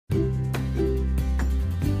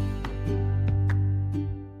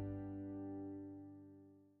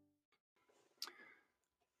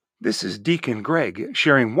This is Deacon Greg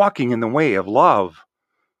sharing Walking in the Way of Love.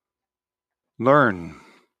 Learn.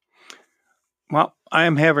 Well, I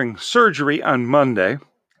am having surgery on Monday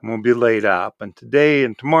and will be laid up. And today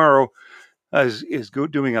and tomorrow is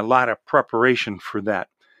doing a lot of preparation for that.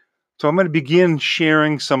 So I'm going to begin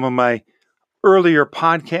sharing some of my earlier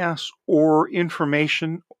podcasts or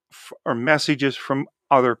information or messages from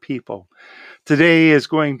other people. Today is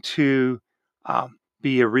going to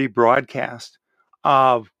be a rebroadcast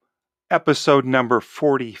of episode number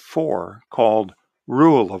 44 called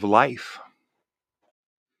Rule of Life.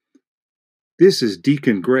 This is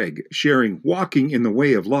Deacon Greg sharing Walking in the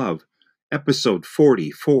Way of Love, episode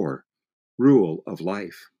 44, Rule of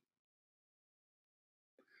Life.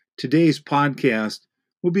 Today's podcast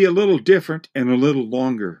will be a little different and a little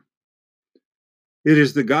longer. It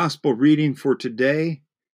is the gospel reading for today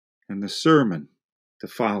and the sermon to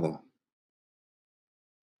follow.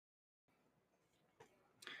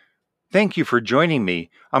 Thank you for joining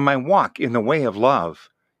me on my walk in the way of love.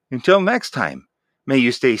 Until next time, may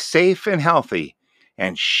you stay safe and healthy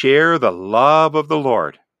and share the love of the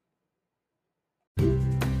Lord.